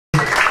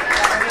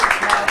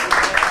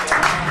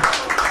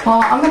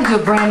Well, I'm going to do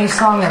a brand new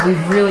song that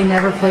we've really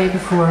never played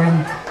before,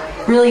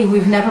 and really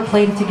we've never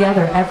played it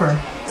together, ever.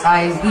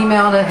 I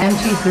emailed an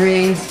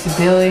MP3 to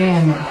Billy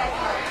and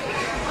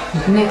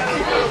Nick.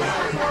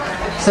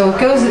 So it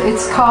goes,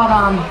 it's called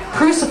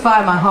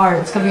Crucify My Heart.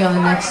 It's going to be on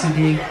the next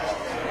CD.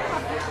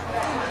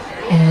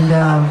 And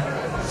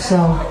so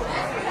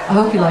I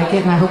hope you like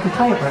it, and I hope you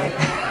play it right.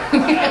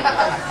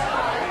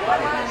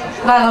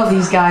 But I love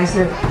these guys.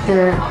 They're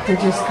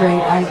just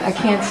great. I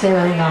can't say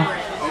that enough.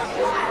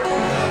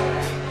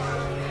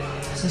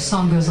 So the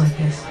song goes like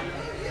this.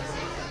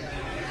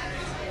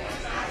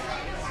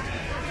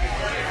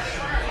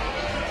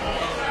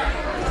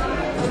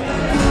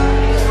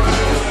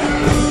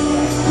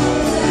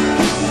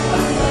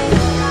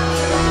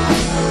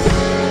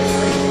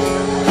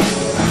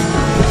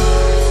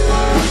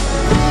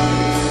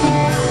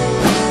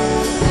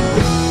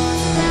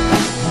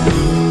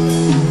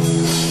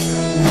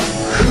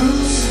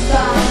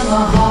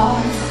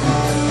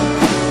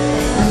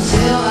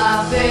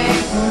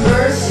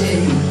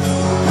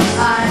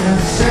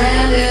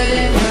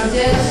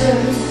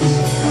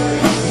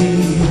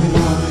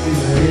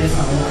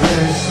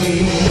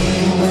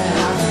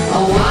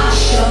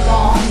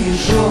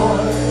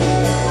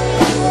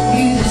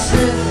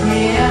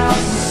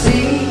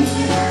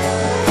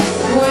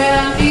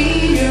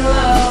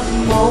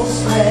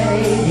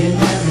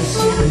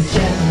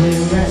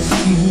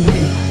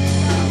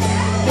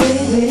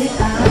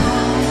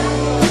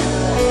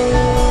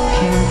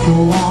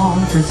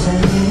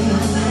 Pretending,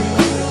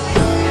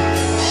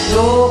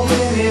 so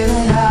baby,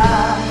 that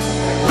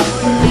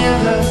I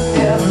never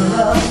ever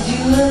loved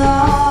you at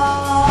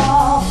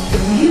all.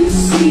 You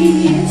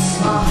see, it's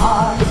my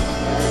heart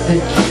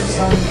that keeps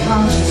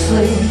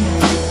unconsciously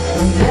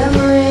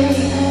remembering,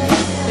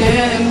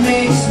 and it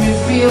makes me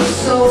feel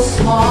so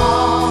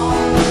small.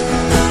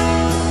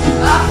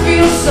 I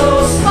feel so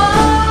small.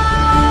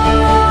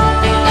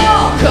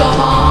 Come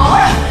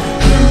on,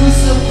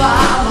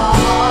 crucify my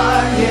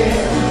heart, yeah.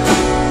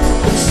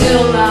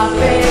 Still I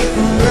beg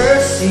for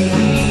mercy.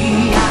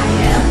 I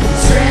am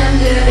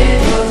stranded in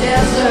your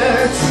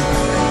desert.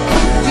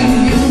 Do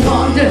you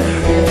wonder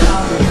if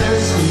I'm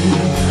thirsty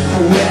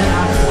when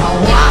I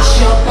wash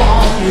up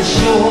on your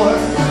shore?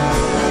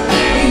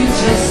 You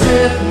just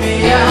strip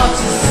me out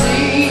to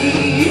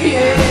sea,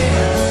 yeah.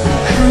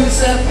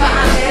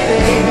 Crucify me,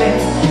 baby,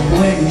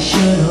 when you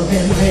should have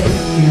been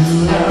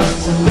making love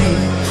to me.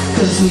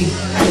 'Cause we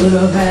could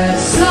have had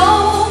so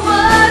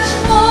much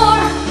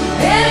more,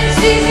 and it's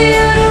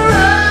easier to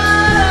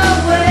run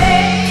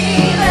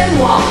away than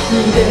walk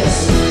through this